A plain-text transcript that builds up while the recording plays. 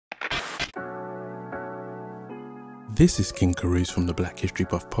This is King Carouse from the Black History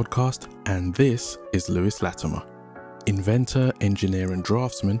Buff podcast, and this is Lewis Latimer. Inventor, engineer and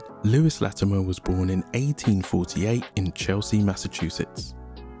draftsman, Lewis Latimer was born in 1848 in Chelsea, Massachusetts.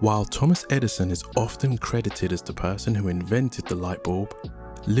 While Thomas Edison is often credited as the person who invented the light bulb,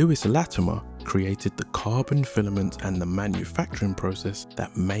 Lewis Latimer created the carbon filament and the manufacturing process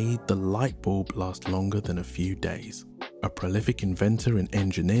that made the light bulb last longer than a few days. A prolific inventor and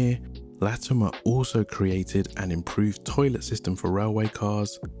engineer, Latimer also created an improved toilet system for railway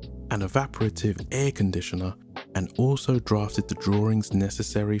cars, an evaporative air conditioner, and also drafted the drawings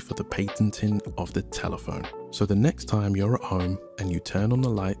necessary for the patenting of the telephone. So the next time you're at home and you turn on the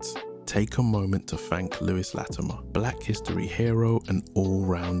lights, take a moment to thank Lewis Latimer, Black history hero and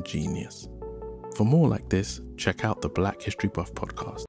all-round genius. For more like this, check out the Black History Buff podcast.